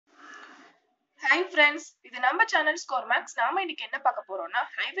Hi friends, இது நம்ம channel score maths. நாம இன்னைக்கு என்ன பார்க்க போறோம்னா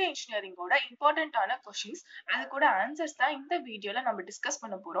ஹைவே இன்ஜினியரிங்கோட இம்பார்ட்டன்டான கொஸ்டின்ஸ் அது கூட ஆன்சர்ஸ் தான் இந்த வீடியோல நம்ம டிஸ்கஸ்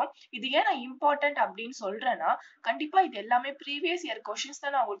பண்ண போறோம். இது ஏன் நான் இம்பார்ட்டன்ட் அப்படின்னு சொல்றேன்னா, கண்டிப்பா இது எல்லாமே ப்ரீவியஸ் இயர் கொஸ்டின்ஸ்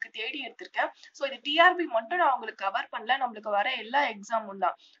தான் நான் உங்களுக்கு தேடி எடுத்திருக்கேன். ஸோ இது டிஆர்பி மட்டும் நான் உங்களுக்கு கவர் பண்ணல, நம்மளுக்கு வர எல்லா எக்ஸாமும்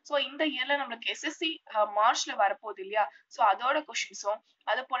தான். ஸோ இந்த இயர்ல நம்மளுக்கு எஸ்எஸ்சி மார்ச்ல வரப்போகுது இல்லையா, ஸோ அதோட கொஸ்டின்ஸும்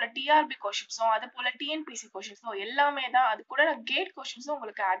அது போல டிஆர்பி கொஸ்டின்ஸும் அது போல டிஎன்பிசி கொஸ்டின்ஸும் எல்லாமே தான். அது கூட நான் கேட் கொஸ்டின்ஸும்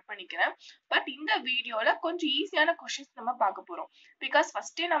உங்களுக்கு ஆட் பண்ணிக்கிறேன். பட் இந்த வீடியோல கொஞ்சம் ஈஸியான கொஸ்டின்ஸ் நம்ம பார்க்க போறோம். பிகாஸ்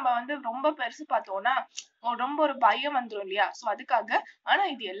ஃபர்ஸ்டே நம்ம வந்து ரொம்ப பெருசு பார்த்தோம்னா ரொம்ப ஒரு பயம் வந்துடும் இல்லையா, ஸோ அதுக்காக. ஆனா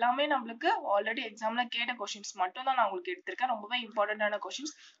இது எல்லாமே நம்மளுக்கு ஆல்ரெடி எக்ஸாம்ல கேட்ட கொஸ்டின்ஸ் மட்டும் தான் நான் உங்களுக்கு எடுத்திருக்கேன், ரொம்பவே இம்பார்ட்டன்டான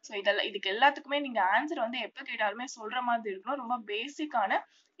கொஸ்டின்ஸ். ஸோ இதெல்லாம் இதுக்கு எல்லாத்துக்குமே நீங்க ஆன்சர் வந்து எப்ப கேட்டாலுமே சொல்ற மாதிரி இருக்கணும். ரொம்ப பேசிக்கான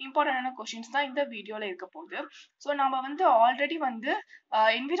இம்பார்ட்டன்டான கொஸ்டின்ஸ் தான் இந்த வீடியோல இருக்க போகுது. ஸோ நம்ம வந்து ஆல்ரெடி வந்து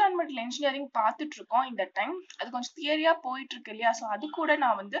என்விரான்மெண்டல் இன்ஜினியரிங் பார்த்துட்டு இருக்கோம் இந்த டைம். அது கொஞ்சம் தியரியா போயிட்டு இருக்கு இல்லையா, ஸோ அது கூட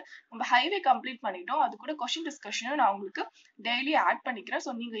நான் வந்து நம்ம ஹைவே கம்ப்ளீட் பண்ணிட்டோம். அது கூட கொஸ்டின் டிஸ்கஷனும் நான் உங்களுக்கு டெய்லி ஆட் பண்ணிக்கிறேன்.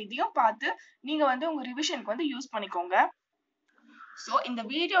 ஸோ நீங்க இதையும் பார்த்து நீங்க வந்து உங்க ரிவிஷனுக்கு வந்து யூஸ் பண்ணிக்கோங்க. ஸோ இந்த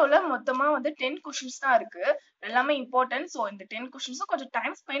வீடியோல மொத்தமா வந்து 10 கொஸ்டின்ஸ் தான் இருக்கு, எல்லாமே இம்பார்ட்டன்ட். ஸோ இந்த 10 கொஸ்டின்ஸும் கொஞ்சம்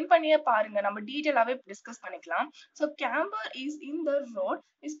டைம் ஸ்பெண்ட் பண்ணியே பாருங்க, நம்ம டீட்டெயிலாவே டிஸ்கஸ் பண்ணிக்கலாம். So camber is in the road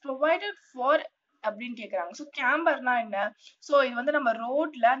is provided for அப்படின்னு கேக்குறாங்க. ஸோ கேம்பர்னா என்ன? ஸோ இது வந்து நம்ம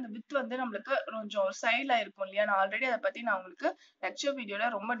ரோட்ல அந்த வித் வந்து நம்மளுக்கு கொஞ்சம் சைட்ல இருக்கும் இல்லையா, நான் ஆல்ரெடி அதை பத்தி நான் உங்களுக்கு லெக்சர்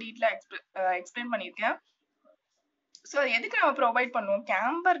வீடியோல ரொம்ப டீட்டெயிலா எக்ஸ்பிளைன் பண்ணியிருக்கேன். ஸோ அது எதுக்கு நம்ம ப்ரொவைட் பண்ணுவோம்?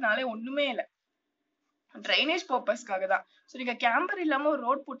 கேம்பர்னாலே ஒண்ணுமே இல்லை, ட்ரைனேஜ் பர்பஸ்க்காக தான். ஸோ நீங்க கேம்பர் இல்லாம ஒரு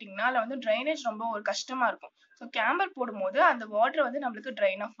ரோட் போட்டீங்கன்னா அதுல வந்து ட்ரைனேஜ் ரொம்ப ஒரு கஷ்டமா இருக்கும். ஸோ கேம்பர் போடும்போது அந்த வாட்டர் வந்து நம்மளுக்கு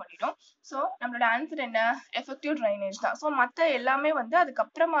ட்ரைன் ஆஃப் பண்ணிடும். ஸோ நம்மளோட ஆன்சர் என்ன? எஃபெக்டிவ் ட்ரைனேஜ் தான். ஸோ மற்ற எல்லாமே வந்து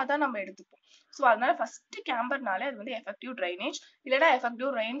அதுக்கப்புறமா தான் நம்ம எடுத்துப்போம். ஸோ அதனால ஃபர்ஸ்ட் கேம்பர்னாலே அது வந்து எஃபெக்டிவ் ட்ரைனேஜ், இல்லைன்னா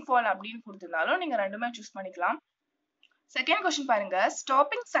எஃபெக்டிவ் ரெயின்ஃபால் அப்படின்னு கொடுத்திருந்தாலும் நீங்க ரெண்டுமே சூஸ் பண்ணிக்கலாம். செகண்ட் கொஸ்டின் பாருங்க,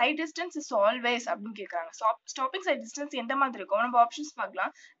 stopping side distance is always அப்படின்னு கேக்குறாங்க. ஸ்டாப்பிங் சைட் டிஸ்டன்ஸ் எந்த மாதிரி இருக்கும்? நம்ம ஆப்ஷன்ஸ்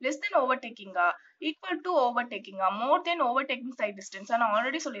பார்க்கலாம். Less than ஓவர்டேக்கிங்கா, equal to ஓவர்டேக்கிங்கா, more then overtaking side distance. நான்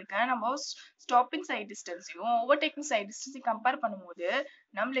ஆல்ரெடி சொல்லியிருக்கேன், நம்ம stopping side டிஸ்டன்ஸையும் overtaking side டிஸ்டன்ஸையும் compare பண்ணும்போது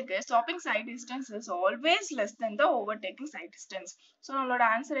நம்மளுக்கு stopping side distance is always less than the overtaking side distance. So நம்மளோட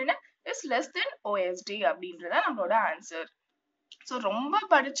ஆன்சர் என்ன? இஸ் லெஸ் தென் ஓஎஸ்டி அப்படின்றத நம்மளோட answer. So ரொம்ப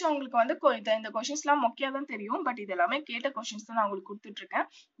படிச்சவங்களுக்கு வந்து இந்த கொஸ்டின்ஸ் எல்லாம் மொக்கையா தான் தெரியும். பட் இது எல்லாமே கேட்ட கொஸ்டின்ஸ் தான் நான் உங்களுக்கு கொடுத்துட்டு இருக்கேன்.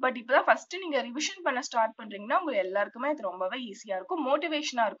 பட் இப்பதான் ஃபர்ஸ்ட் நீங்க ரிவிஷன் பண்ண ஸ்டார்ட் பண்றீங்கன்னா உங்களுக்கு எல்லாருக்குமே இது ரொம்பவே ஈஸியா இருக்கும்,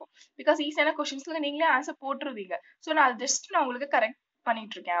 மோட்டிவேஷனா இருக்கும். பிகாஸ் ஈஸியான கொஸ்டின்ஸ்க்கு நீங்களே ஆன்சர் போட்டுருவீங்க. ஸோ நான் ஜஸ்ட் நான் உங்களுக்கு கரெக்ட்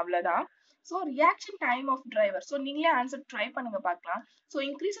பண்ணிட்டு இருக்கேன், அவ்வளவுதான். So reaction time of driver, so நீங்களே ஆன்சர் ட்ரை பண்ணுங்க பார்க்கலாம். So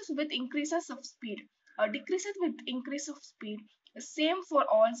increases with increases of speed, decreases with increase of speed, same for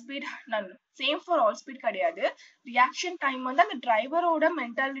all speed. None same for all speed கிடையாது. ரியாக்ஷன் டைம் வந்து அந்த டிரைவரோட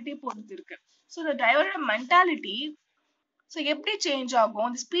mentality பொறுத்து இருக்கு. So இந்த டிரைவரோட mentality so எப்படி சேஞ்ச் ஆகும்?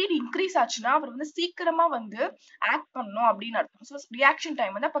 இந்த ஸ்பீட் இன்க்ரீஸ் ஆச்சுன்னா அவர் வந்து சீக்கிரமா வந்து ஆக்ட் பண்ணணும் அப்படின்னு அர்த்தம். ஸோ ரியாக்ஷன்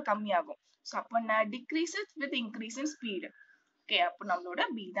டைம் வந்து அப்ப கம்மியாகும். ஸோ அப்ப நான் decreases with increase in speed. Okay, அப்போ நம்மளோட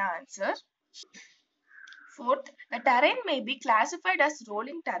பி தான் answer. Fourth, the terrain may be classified as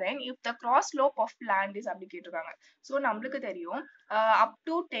rolling terrain if the cross slope of land is அப்படி கேட்டிருக்காங்க. ஸோ நம்மளுக்கு தெரியும் அப்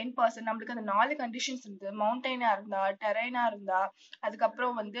டு 10% நம்மளுக்கு அந்த 4 கண்டிஷன்ஸ் இருந்து, மவுண்டெயினா இருந்தா, டெரைனா இருந்தா,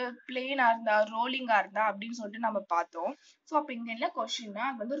 அதுக்கப்புறம் வந்து பிளேனா இருந்தா, ரோலிங்கா இருந்தா அப்படின்னு சொல்லிட்டு நம்ம பார்த்தோம். ஸோ அப்ப இங்க என்ன கொஸ்டின்னா,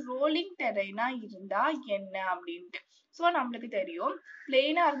 அது வந்து ரோலிங் டெரைனா இருந்தா என்ன அப்படின்ட்டு. ஸோ நம்மளுக்கு தெரியும்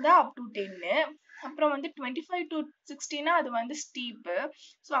பிளேனா இருந்தா அப் டு 10, அப்புறம் வந்து 25 to 60 அது வந்து ஸ்டீப்பு.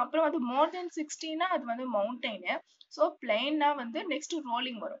 ஸோ அப்புறம் வந்து மோர் தென் 60 அது வந்து மவுண்டெயின். ஸோ பிளைன்னா வந்து நெக்ஸ்ட்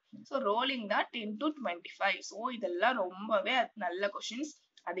ரோலிங் வரும். ஸோ ரோலிங் தான் 10 to 25. ஸோ இதெல்லாம் ரொம்பவே நல்ல கொஸ்டின்ஸ்,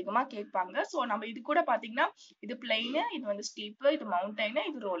 அதிகமா கேட்பாங்க. ஸோ நம்ம இது கூட பாத்தீங்கன்னா இது பிளைன், இது வந்து ஸ்டீப்பு, இது மவுண்டெயின்,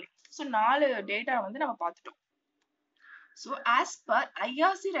 இது ரோலிங். ஸோ 4 டேட்டா வந்து நம்ம பார்த்துட்டோம். So as per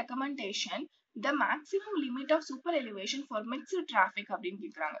IRC recommendation the maximum limit of super elevation for mixed traffic அப்படின்னு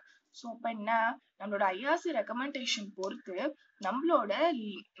கேக்குறாங்க. ஸோ அப்ப என்ன, நம்மளோட IRC ரெக்கமெண்டேஷன் பொறுத்து நம்மளோட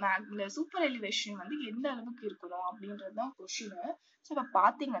சூப்பர் எலிவேஷன் வந்து எந்த அளவுக்கு இருக்கணும் அப்படின்றதுதான் கொஸ்டின். ஸோ இப்ப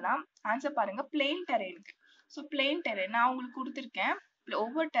பாத்தீங்கன்னா ஆன்சர் பாருங்க, பிளெயின் டெரைனுக்கு. ஸோ பிளெயின் டெரைன் நான் உங்களுக்கு கொடுத்துருக்கேன்,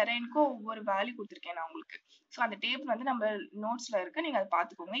 ஒவ்வொரு டெரைனுக்கும் ஒவ்வொரு வேல்யூ கொடுத்துருக்கேன் நான் உங்களுக்கு. ஸோ அந்த டேபிள் வந்து நம்ம நோட்ஸ்ல இருக்கு, நீங்க அதை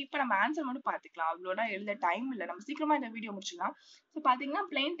பாத்துக்கோங்க. இப்போ நம்ம ஆன்சர் மட்டும் பாத்துக்கலாம், அவ்வளோதான் எழுத டைம் இல்லை, நம்ம சீக்கிரமா இந்த வீடியோ முடிச்சிடலாம். ஸோ பாத்தீங்கன்னா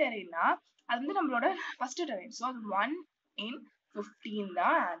பிளெயின் டெரைன்னா அது வந்து நம்மளோட ஃபர்ஸ்ட் டெரைன். ஸோ அது 1 in 15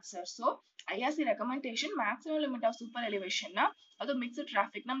 தான் answer. So IRC recommendation maximum limit of super எலிவேஷன்னா அது மிக்ஸ்ட்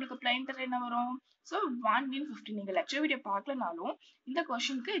டிராஃபிக், நம்மளுக்கு பிளைன் டெரைன் வரும். So 1 in 15. நீங்க லெக்சர் வீடியோ பார்க்கலனாலும் இந்த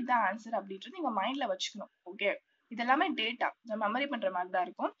கொஸ்டினுக்கு இதுதான் ஆன்சர் அப்படின்றது நீங்க மைண்ட்ல வச்சுக்கணும். ஓகே, இதெல்லாமே டேட்டா மெமரி பண்ற மாதிரி தான்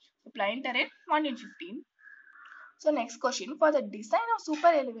இருக்கும். Plain terrain 1 in 15. So next question, for the design of super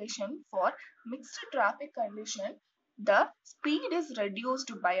elevation for mixed traffic condition, the speed is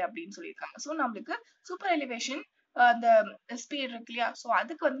reduced by அப்படின்னு சொல்லியிருக்காங்க. ஸோ நம்மளுக்கு சூப்பர் எலிவேஷன் அந்த ஸ்பீட் இருக்கு இல்லையா, ஸோ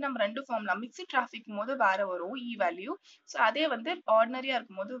அதுக்கு வந்து நம்ம ரெண்டு ஃபார்முலா, மிக்ஸ்ட் டிராஃபிக் போது வேற வரும் இ வேல்யூ, ஸோ அதே வந்து ஆர்டினரியா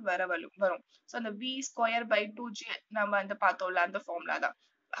இருக்கும் போது வேற வரும். ஸோ அந்த v ஸ்கொயர் பை 2g நம்ம அந்த பார்த்தோம்ல அந்த ஃபார்முலா தான்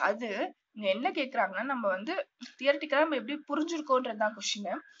அது. இங்க என்ன கேக்குறாங்கன்னா நம்ம வந்து தியரிட்டிக்கலா நம்ம எப்படி புரிஞ்சிருக்கோன்றதுதான்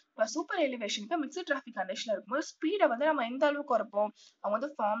கொஸ்டின். இப்போ சூப்பர் எலிவேஷனுக்கு மிக்ஸ்ட் டிராஃபிக் கண்டிஷன்ல இருக்கும்போது ஸ்பீடை வந்து நம்ம எந்த அளவு குறைப்போம், அவங்க வந்து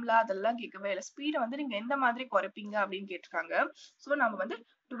ஃபார்முலா அதெல்லாம் கேட்கவே இல்லை, ஸ்பீடை வந்து நீங்க எந்த மாதிரி குறைப்பீங்க அப்படின்னு கேட்டிருக்காங்க. ஸோ நம்ம வந்து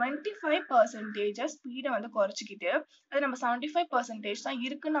 25% ஸ்பீடை வந்து குறைச்சிக்கிட்டு அது நம்ம 75% தான்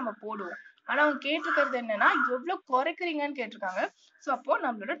இருக்குன்னு நம்ம போடுவோம். ஆனா அவங்க கேட்டிருக்கிறது என்னன்னா எவ்வளவு குறைக்கிறீங்கன்னு கேட்டிருக்காங்க. ஸோ அப்போ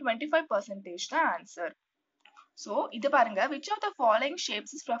நம்மளோட 25% தான் ஆன்சர். So இது பாருங்க, which of the following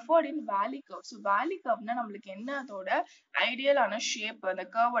shapes is preferred in valley curve? So valley curveனா நம்மளுக்கு என்ன அதோட ஐடியலான ஷேப், அந்த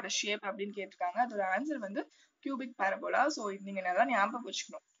கர்வோட ஷேப் அப்படின்னு கேட்டிருக்காங்க. அதோட ஆன்சர் வந்து cubic parabola. ஸோ இது நீங்க நல்லா ஞாபகம்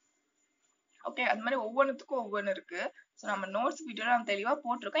வச்சுக்கணும். ஓகே, அது மாதிரி ஒவ்வொன்றுத்துக்கும் ஒவ்வொன்று இருக்கு. ஸோ நம்ம நோட்ஸ் வீடியோல நம்ம தெளிவா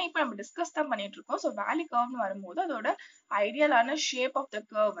போட்டிருக்கோம். இப்போ நம்ம டிஸ்கஸ் தான் பண்ணிட்டு இருக்கோம். ஸோ வேலி கர்வ்னு வரும்போது அதோட ஐடியலான ஷேப் ஆஃப் த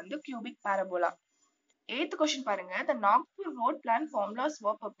கர்வ் வந்து cubic parabola. 8th கொஸ்டின் பாருங்க, the Nagpur road plan formulas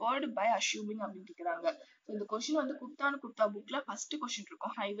were prepared by assuming அப்படின்னு கேக்குறாங்க. இந்த கொஸ்டின் வந்து குப்தா புக்ல ஃபர்ஸ்ட் கொஸ்டின்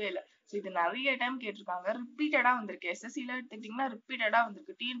இருக்கும் ஹைவேல. ஸோ இது நிறைய டைம் கேட்டிருக்காங்க, ரிப்பீட்டடா வந்திருக்கு. எஸ்எஸ்சில எடுத்துக்கிட்டீங்கன்னா ரிப்பீட்டடா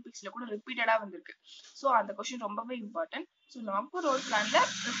வந்திருக்கு, டிஎன்பிஎஸ்சில கூட ரிப்பீட்டடா வந்திருக்கு. ஸோ அந்த கொஸ்டின் ரொம்பவே இம்பார்ட்டன்ட். ஸோ நாக்பூர் ரோட் பிளான்ல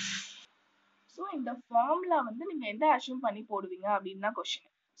ஸோ இந்த ஃபார்முலா வந்து நீங்க எந்த அஷ்யூம் பண்ணி போடுவீங்க அப்படின்னு தான் கொஸ்டின்.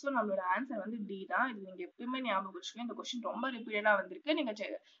 ஸோ நம்மளோட ஆன்சர் வந்து டி தான். இது நீங்க எப்பயுமே ஞாபகம் வச்சுக்கோங்க. இந்த கொஸ்டின் ரொம்ப ரிப்பீட்டடா வந்திருக்கு. நீங்க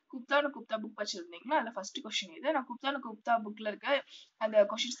குப்தா புக் வச்சிருந்தீங்கன்னா அதுல ஃபர்ஸ்ட் கொஸ்டின் இது. நான் குப்தா புக்ல இருக்க அந்த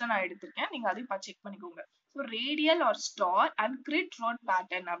கொஸ்டின்ஸ் தான் நான் எடுத்திருக்கேன். நீங்க அதையும் செக் பண்ணிக்கோங்க. So radial R star and grid road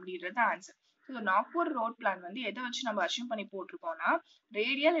pattern அப்படின்றது answer. So Nagpur road plan வந்து எதை வச்சு நம்ம அஷ்யூம் பண்ணி போட்டிருக்கோம்னா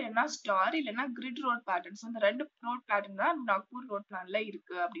ரேடியல் இல்லைன்னா ஸ்டார் இல்லைன்னா கிரிட் ரோட் பேட்டர்ன். ஸோ இந்த ரெண்டு ரோட் பேட்டர்ன் தான் நாக்பூர் ரோட் பிளான்ல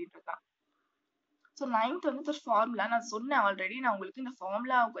இருக்கு அப்படின்றது தான். ஸோ 9th வந்து ஃபார்முலா நான் சொன்னேன் ஆல்ரெடி. நான் உங்களுக்கு இந்த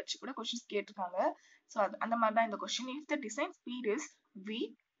ஃபார்முலா வச்சு கூட கொஸ்டின்ஸ் கேட்டிருக்காங்க. ஸோ அந்த மாதிரி தான் இந்த question. If the design speed is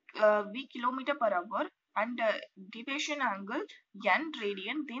v kilometer per hour and deviation angle n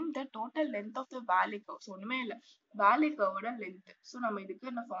radian, then the total length of the valley curve. So ஒண்ணுமே இல்லை, valley curveோட லென்த். ஸோ நம்ம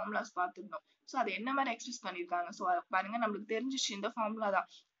இதுக்கு இந்த ஃபார்முலாஸ் பார்த்துருந்தோம். ஸோ அது என்ன மாதிரி எக்ஸ்பிரஸ் பண்ணிருக்காங்க. ஸோ பாருங்க, நம்மளுக்கு தெரிஞ்சிச்சு இந்த ஃபார்முலா தான்.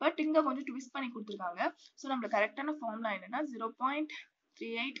 பட் இங்க கொஞ்சம் ட்விஸ்ட் பண்ணி கொடுத்துருக்காங்க. ஸோ நம்மளுக்கு கரெக்டான ஃபார்முலா என்னன்னா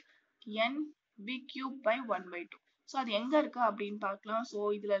 0.38 n v cube by 1/2. So அது எங்க இருக்கு அப்படின்னு பார்க்கலாம். ஸோ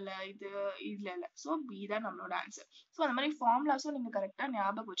இதுல இல்ல. ஸோ பி தான் நம்மளோட ஆன்சர். ஸோ அந்த மாதிரி ஃபார்முலாஸும் நீங்க கரெக்டா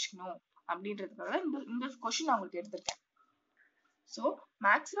ஞாபகம் வச்சுக்கணும் அப்படின்றதுக்காக இந்த கொஸ்டின் நான் உங்களுக்கு எடுத்திருக்கேன். So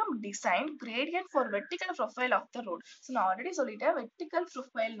maximum design gradient for vertical profile of the road. So நான் ஆல்ரெடி சொல்லிட்டேன், வெர்டிக்கல்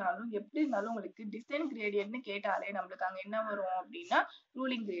ப்ரொஃபைல்னாலும் எப்படி இருந்தாலும் உங்களுக்கு டிசைன் கிரேடியன்ட்னு கேட்டாலே நம்மளுக்கு அங்க என்ன வரும் அப்படின்னா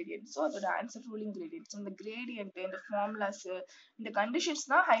ரூலிங் கிரேடியன்ட். ஸோ அதோட ஆன்சர் ரூலிங் கிரேடியன்ட். இந்த கிரேடியன்ட், இந்த ஃபார்முலாஸ், இந்த கண்டிஷன்ஸ்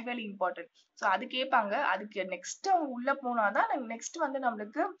தான் ஹைவேலி இம்பார்ட்டன்ட். ஸோ அது கேட்பாங்க. அதுக்கு நெக்ஸ்ட் அவங்க உள்ள போனாதான் நெக்ஸ்ட் வந்து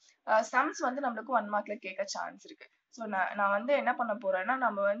நம்மளுக்கு சம்ஸ் வந்து நம்மளுக்கு 1 மார்க்ல கேட்க சான்ஸ் இருக்கு. ஸோ நான் வந்து என்ன பண்ண போறேன்னா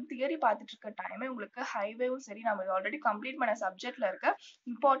நம்ம வந்து தியரி பார்த்துட்டு இருக்க டைமே உங்களுக்கு ஹைவேவும் சரி நம்ம ஆல்ரெடி கம்ப்ளீட் பண்ண சப்ஜெக்ட்ல இருக்க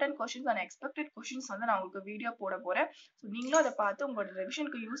important questions and expected questions வந்து நான் உங்களுக்கு வீடியோ போட போறேன். ஸோ நீங்களும் அதை பார்த்து உங்களோட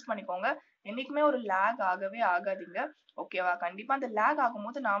ரிவிஷனுக்கு யூஸ் பண்ணிக்கோங்க. என்னைக்குமே ஒரு லேக் ஆகவே ஆகாதீங்க. ஓகேவா? கண்டிப்பா அந்த லேக்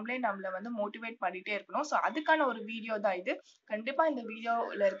ஆகும்போது நம்மள வந்து மோட்டிவேட் பண்ணிட்டே இருக்கணும். ஸோ அதுக்கான ஒரு வீடியோ தான் இது. கண்டிப்பா இந்த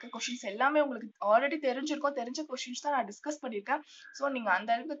வீடியோல இருக்க கொஸ்டின்ஸ் எல்லாமே உங்களுக்கு ஆல்ரெடி தெரிஞ்சிருக்கும். தெரிஞ்ச கொஸ்டின்ஸ் தான் நான் டிஸ்கஸ் பண்ணிருக்கேன். ஸோ நீங்க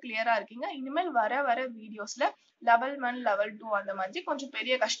அந்த அளவுக்கு கிளியரா இருக்கீங்க. இனிமேல் வர வீடியோஸ்ல லெவல் 1 லெவல் 2 அந்த மாதிரி கொஞ்சம்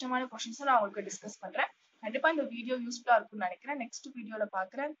பெரிய கஷ்டமான கொஸ்டின்ஸ் நான் உங்களுக்கு டிஸ்கஸ் பண்றேன். கண்டிப்பா இந்த வீடியோ யூஸ்ஃபுல்லா இருக்கும்னு நினைக்கிறேன். நெக்ஸ்ட் வீடியோல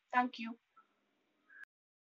பாக்குறேன். தேங்க்யூ.